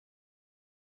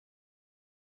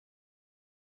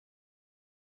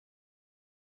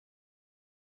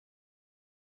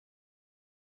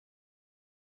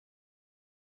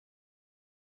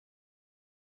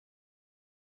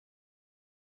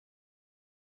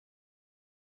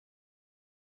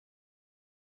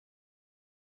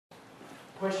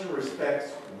question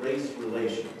respects race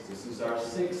relations. This is our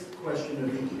sixth question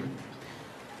of the evening.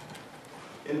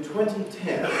 In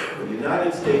 2010, the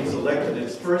United States elected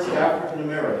its first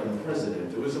African-American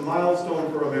president. It was a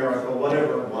milestone for America,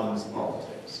 whatever one's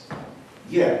politics.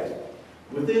 Yet,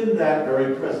 within that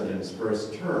very president's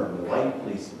first term, the white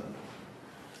policeman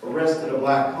arrested a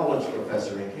black college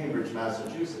professor in Cambridge,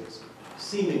 Massachusetts,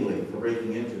 seemingly for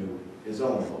breaking into his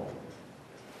own home.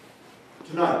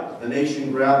 Tonight, the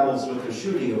nation grapples with the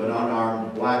shooting of an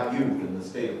unarmed black youth in the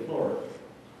state of Florida.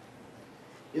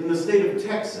 In the state of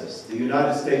Texas, the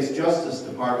United States Justice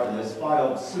Department has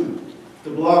filed suit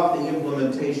to block the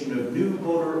implementation of new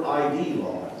voter ID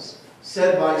laws,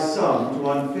 said by some to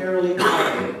unfairly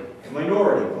target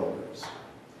minority voters.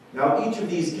 Now, each of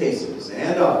these cases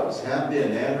and others have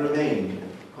been and remain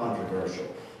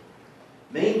controversial.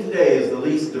 Maine today is the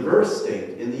least diverse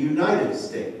state in the United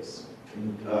States,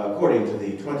 according to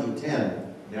the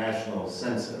 2010 National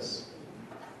Census.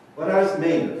 But as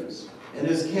Mainers, and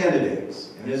as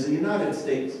candidates, and as a United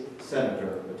States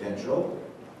Senator potential,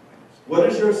 what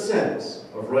is your sense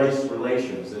of race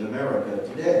relations in America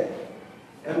today?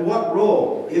 And what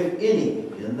role, if any,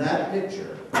 in that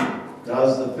picture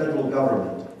does the federal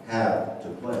government have to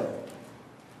play?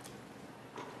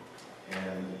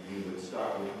 And we would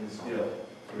start with Ms. Dill,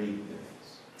 3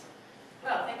 minutes.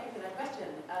 Well, thank you for that question.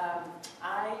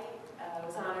 I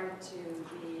was honored to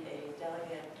be a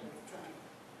delegate with some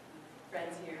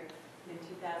friends here in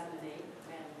 2008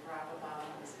 when Barack Obama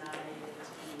was nominated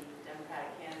to be the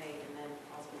Democratic candidate and then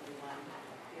ultimately won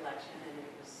the election, and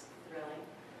it was thrilling.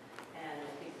 And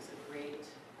I think it was a great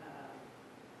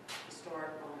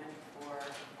historic moment for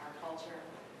our culture.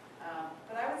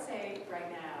 But I would say right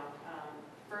now,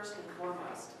 first and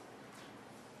foremost,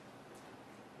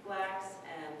 blacks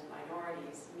and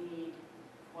minorities need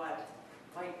what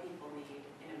white people need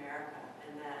in America,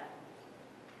 and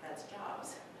that's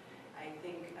jobs. I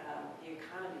think the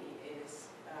economy is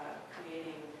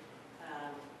creating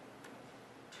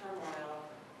turmoil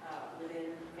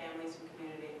within families and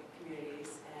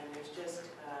communities, and there's just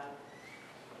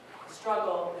a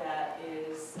struggle that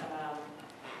is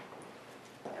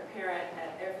apparent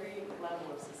at every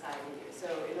level of society. So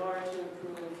in order to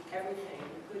improve everything,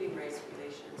 including race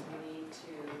relations, we need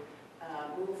to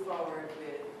move forward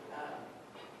with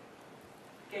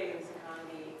getting this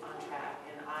economy on track.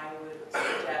 And I would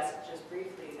suggest just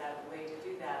briefly that the way to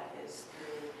do that is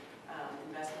through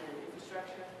investment in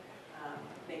infrastructure,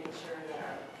 making sure that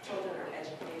our children are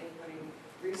educated, putting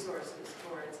resources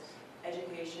towards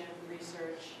education,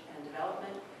 research, and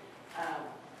development,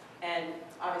 and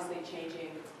obviously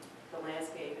changing the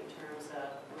landscape in terms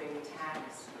of the way we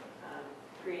tax,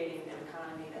 creating an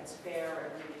economy that's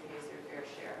fair, everybody pays their fair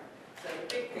share. So the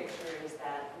big picture is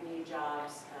that we need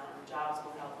jobs. Jobs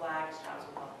will help blacks, jobs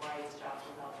will help whites, jobs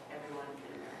will help everyone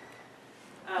in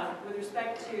America. With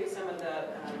respect to some of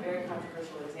the very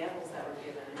controversial examples that were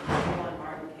given, the Pollard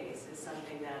Martin case is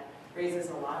something that raises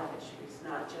a lot of issues,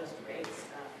 not just race.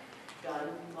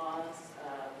 Gun laws,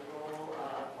 the role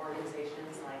of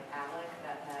organizations like ALEC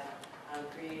that have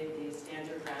created these stand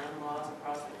your ground laws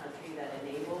across the country that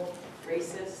enable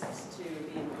racists to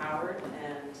be empowered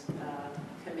and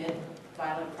commit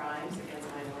violent crimes against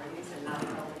minorities and not be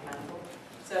held accountable.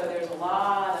 So there's a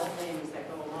lot of things that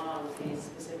go along with these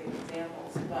specific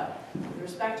examples. But with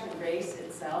respect to race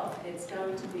itself, it's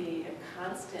going to be a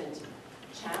constant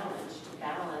challenge to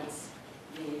balance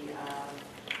the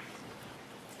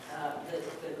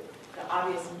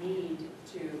obvious need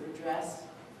to redress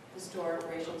historic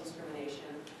racial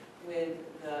discrimination with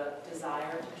the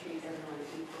desire to treat everyone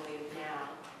equally now.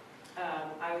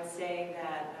 I would say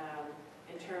that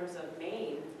in terms of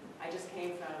Maine, I just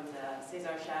came from the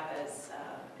Cesar Chavez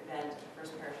event at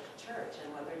First Parish Church,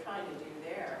 and what they're trying to do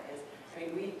there is, I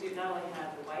mean, we do not only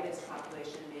have the whitest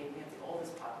population in Maine, we have the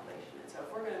oldest population, and so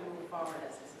if we're going to move forward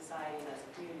as a society and as a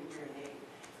community here in Maine,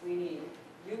 we need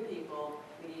new people,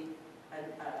 we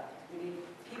need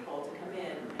people to come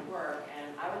in and work,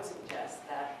 and I would suggest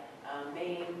that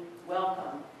Maine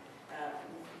welcome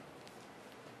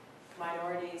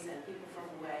minorities and people from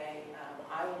away.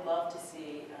 I would love to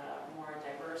see a more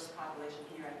diverse population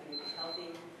here. I think it would be healthy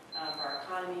for our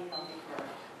economy, healthy for our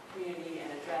community, and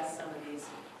address some of these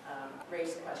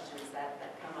race questions that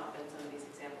come up in some of these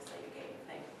examples that you gave.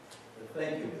 Thank you. Well,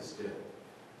 thank you, Ms. Dill.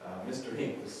 Mr.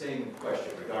 Hinck, the same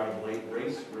question regarding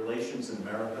race relations in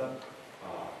America.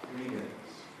 3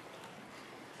 minutes.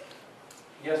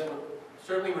 Yes, well,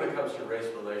 certainly when it comes to race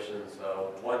relations,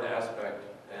 one aspect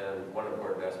and one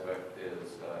important aspect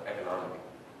is economic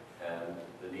and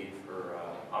the need for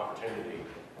opportunity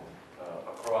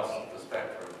across the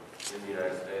spectrum in the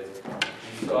United States.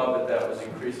 You saw that was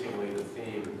increased increasingly the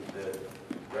theme that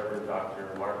Reverend Dr.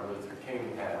 Martin Luther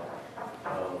King had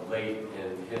late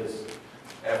in his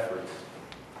efforts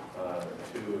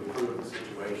to improve the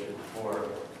situation for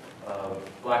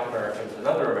Black Americans and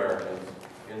other Americans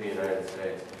in the United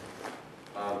States.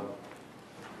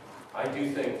 I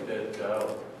do think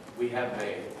that we have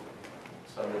made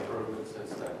some improvement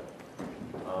since then,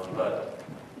 but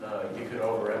you could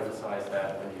overemphasize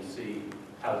that when you see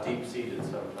how deep-seated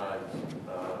sometimes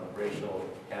racial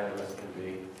animus can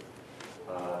be.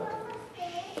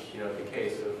 You know, the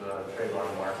case of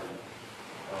Trayvon Martin,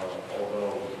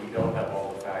 although we don't have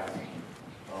all the facts,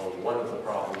 one of the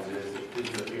problems is it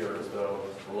didn't appear as though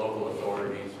the local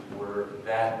authorities were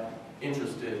that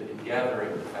interested in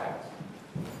gathering the facts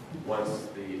once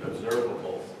the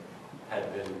observables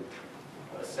had been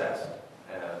assessed,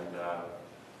 and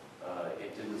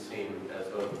it didn't seem as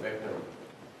though the victim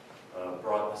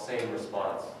brought the same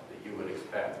response that you would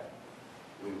expect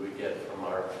we would get from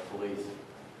our police.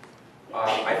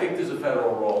 I think there's a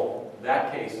federal role.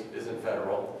 That case isn't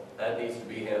federal. That needs to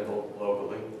be handled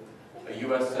locally. A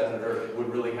U.S. Senator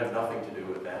would really have nothing to do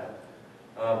with that.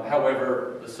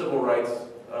 However, the civil rights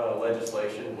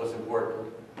legislation was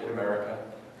important in America.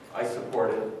 I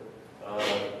support it.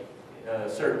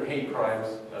 Certain hate crimes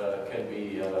can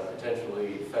be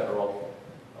potentially federal.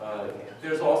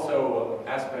 There's also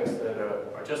aspects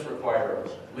that just require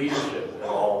leadership in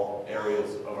all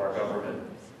areas of our government.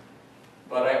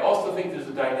 But I also think there's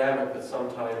a dynamic that's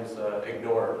sometimes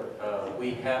ignored.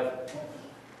 We have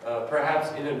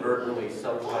perhaps inadvertently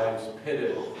sometimes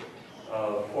pitted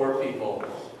poor people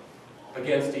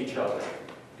against each other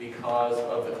because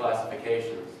of the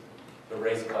classifications, the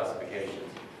race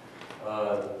classifications.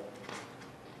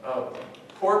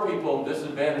 Poor people,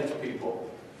 disadvantaged people,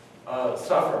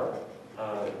 suffer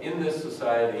in this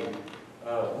society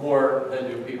more than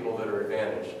do people that are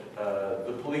advantaged.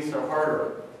 The police are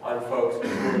harder on folks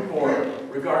who are poor,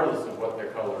 regardless of what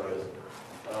their color is.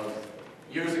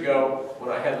 Years ago, when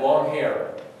I had long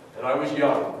hair and I was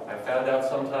young, I found out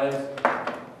sometimes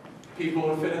people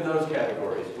who fit in those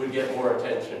categories would get more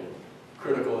attention,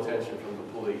 critical attention from the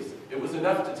police. It was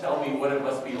enough to tell me what it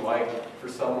must be like for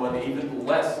someone even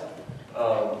less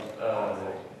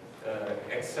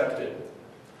accepted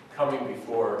coming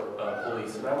before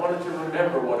police. And I wanted to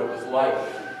remember what it was like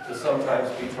to sometimes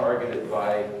be targeted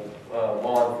by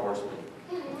law enforcement.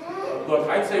 Look,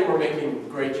 I'd say we're making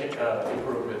great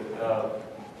improvement.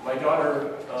 My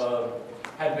daughter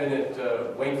had been at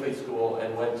Waynfleet School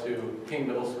and went to King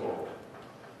Middle School.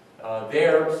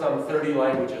 There, some 30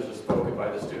 languages are spoken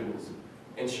by the students.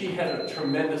 And she had a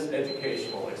tremendous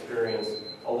educational experience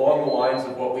along the lines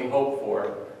of what we hoped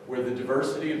for, where the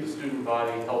diversity of the student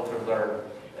body helped her learn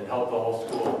and helped the whole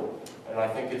school. And I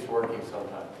think it's working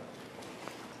sometimes.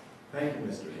 Thank you,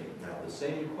 Mr. Hinck. Now, the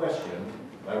same question,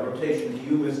 by rotation to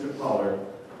you, Mr. Pollard,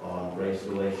 on race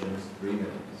relations, 3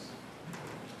 minutes.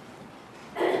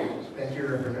 Thank you,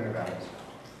 Representative Adams.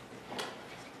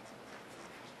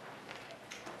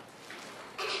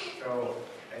 So,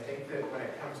 I think that when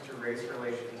it comes to race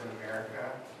relations in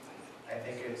America, I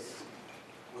think it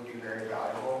would be very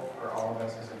valuable for all of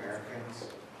us as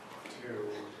Americans to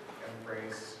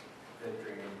embrace the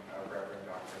dream of Reverend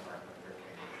Dr. Martin Luther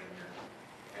King Jr.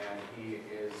 And he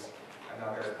is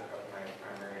another of my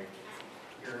primary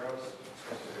heroes,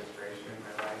 source of inspiration in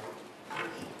my life.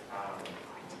 I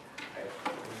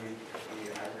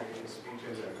read his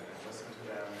speeches and listen to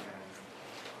them, and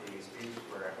the speech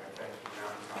where I bet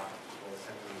mountaintop will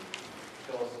send me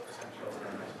chills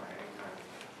down my spine anytime.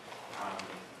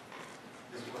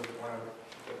 This was one of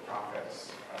the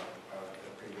prophets of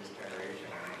the previous generation,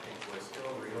 and I think we're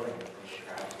still reeling from the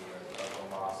tragedy of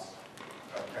the loss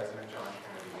of President John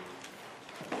Kennedy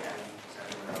and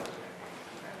Senator Robert Kennedy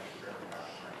and Reverend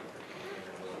Dr. Martin Luther King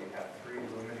Jr. We have 3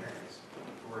 luminaries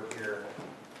who are here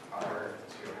honored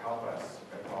to help us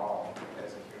evolve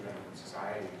as a human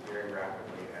society very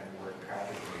rapidly, and we're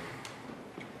tragically,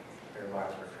 their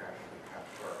lives were tragically cut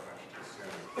short much too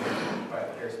soon.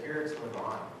 But their spirits live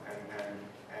on, and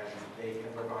they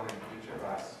can live on in each of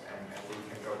us, and we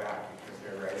can go back because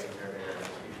their writings are there, their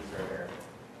speeches are there.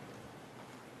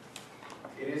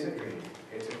 It is a dream.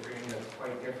 It's a dream that's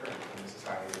quite different from the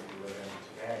society that we live in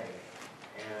today,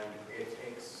 and it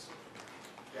takes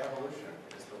evolution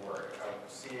is the word of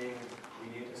seeing. We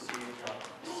need to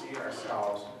see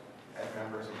ourselves as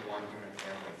members of one human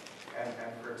family, and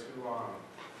for too long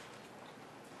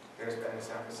there's been this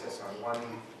emphasis on one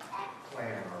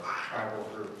clan or tribal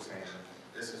group saying,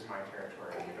 this is my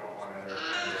territory, we don't want other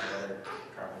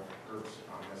tribal groups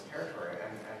on this territory,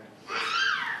 and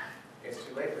it's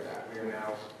too late for that. We are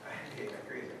now, I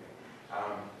agree with me.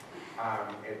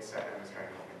 second is trying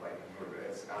to help me lighten the mood.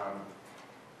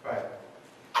 But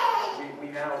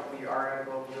we are in a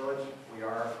global village. We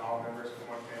are all members of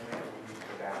one family, and we need to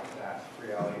adapt to that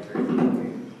reality very quickly.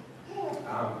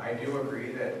 I do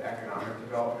agree that economic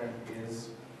development is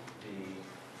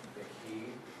the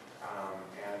key,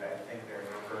 and I think there are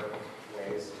a number of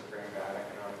ways to bring about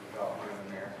economic development in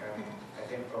America. I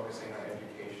think focusing on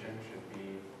education should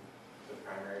be the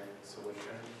primary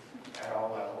solution at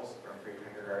all levels, from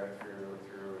pre-kindergarten through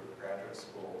graduate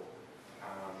school.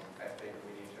 I think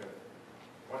we need to,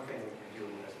 one thing we can do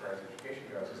as far as education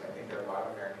goes is I think there are a lot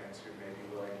of Americans who may be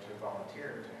willing to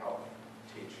volunteer to help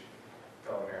teach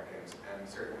fellow Americans and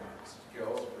certain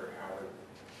skills for how to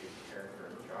be prepared for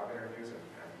job interviews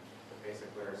and basic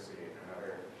literacy and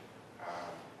other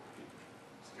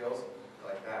skills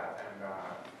like that.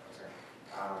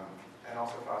 And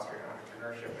also fostering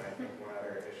entrepreneurship. And I think one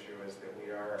other issue is that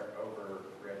we are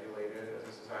over-regulated as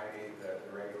a society. The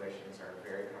regulations are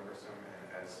very cumbersome,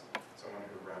 and as someone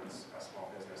who runs a small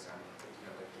business, I'm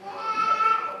intimately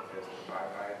familiar with it is to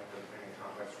abide by the many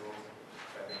complex rules.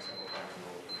 So I think simplifying the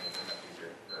rules would make it much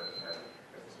easier for our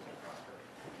businesses to prosper.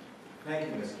 Thank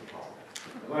you, Mr. Pollard.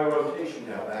 My rotation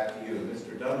now back to you.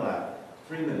 Mr. Dunlap,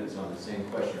 3 minutes on the same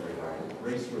question regarding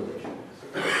race relations.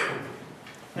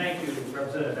 Thank you,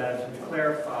 Representative Adams. To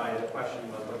clarify, the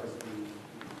question was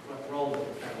what role does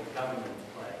the federal government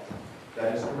play?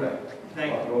 That is correct.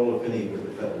 Thank What you. role, if any, would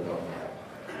the federal government have?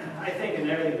 I think in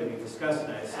everything that we've discussed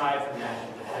tonight, aside from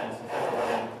national defense, the federal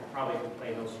government probably could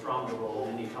play no stronger role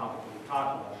in any topic we talk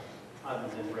about other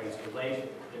than race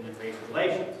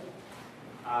relations.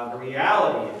 The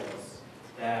reality is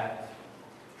that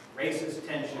racist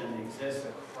tension exists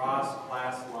across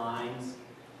class lines.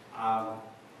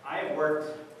 I have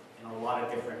worked in a lot of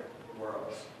different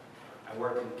worlds. I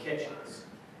worked in kitchens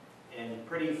in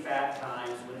pretty fat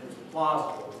times when it was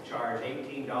plausible to charge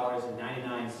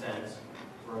 $18.99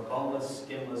 for a boneless,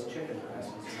 skinless chicken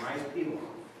breast and some rice pilaf.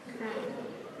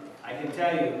 I can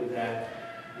tell you that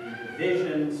the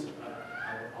divisions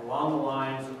along the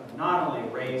lines of not only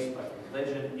race but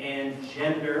religion and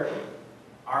gender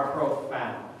are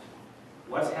profound.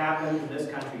 What's happened in this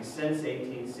country since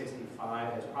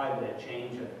 1865 has probably been a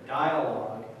change of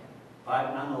dialogue,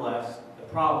 but nonetheless, the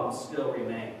problems still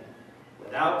remain.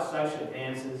 Without such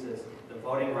advances as the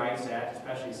Voting Rights Act,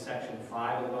 especially Section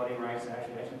 5 of the Voting Rights Act,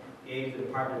 which gave the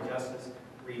Department of Justice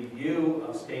review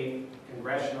of state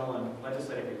congressional and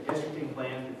legislative redistricting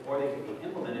plans before they could be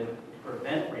implemented to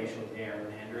prevent racial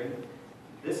gerrymandering,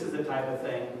 this is the type of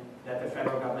thing that the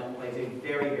federal government plays a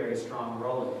very, very strong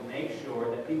role in to make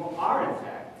sure that people are, in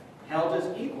fact, held as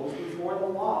equals before the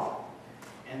law.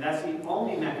 And that's the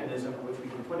only mechanism which we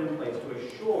can put in place to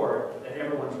assure that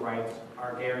everyone's rights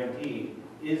are guaranteed,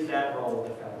 is that role of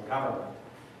the federal government.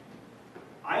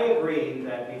 I agree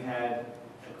that we've had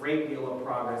a great deal of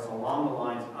progress along the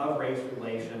lines of race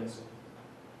relations,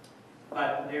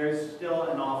 but there's still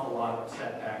an awful lot of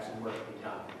setbacks and work to be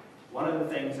done. One of the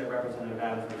things that Representative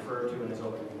Adams referred to in his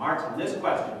opening remarks on this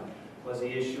question was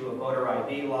the issue of voter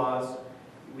ID laws.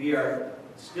 We are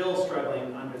still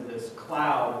struggling under this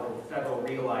cloud of the Federal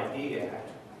Real ID Act,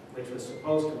 which was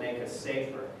supposed to make us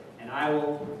safer. And I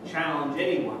will challenge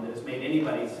anyone that has made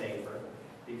anybody safer,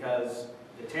 because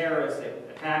the terrorists that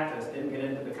attacked us didn't get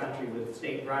into the country with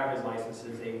state driver's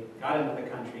licenses. They got into the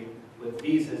country with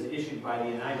visas issued by the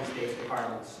United States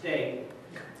Department of State.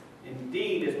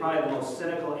 Indeed, it's probably the most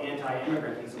cynical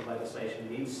anti-immigrant piece of legislation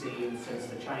we've seen since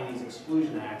the Chinese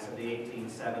Exclusion Acts of the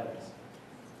 1870s.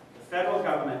 The federal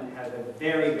government has a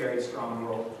very, very strong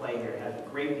role to play here. It has a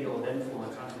great deal of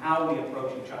influence on how we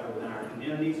approach each other within our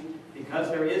communities, because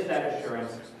there is that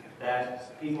assurance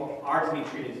that people are to be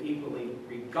treated equally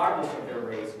regardless of their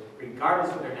race,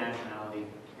 regardless of their nationality,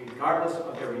 regardless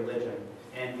of their religion,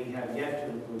 and we have yet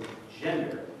to include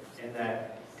gender in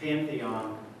that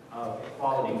pantheon of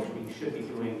equality which we should be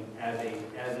doing as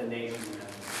a nation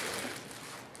and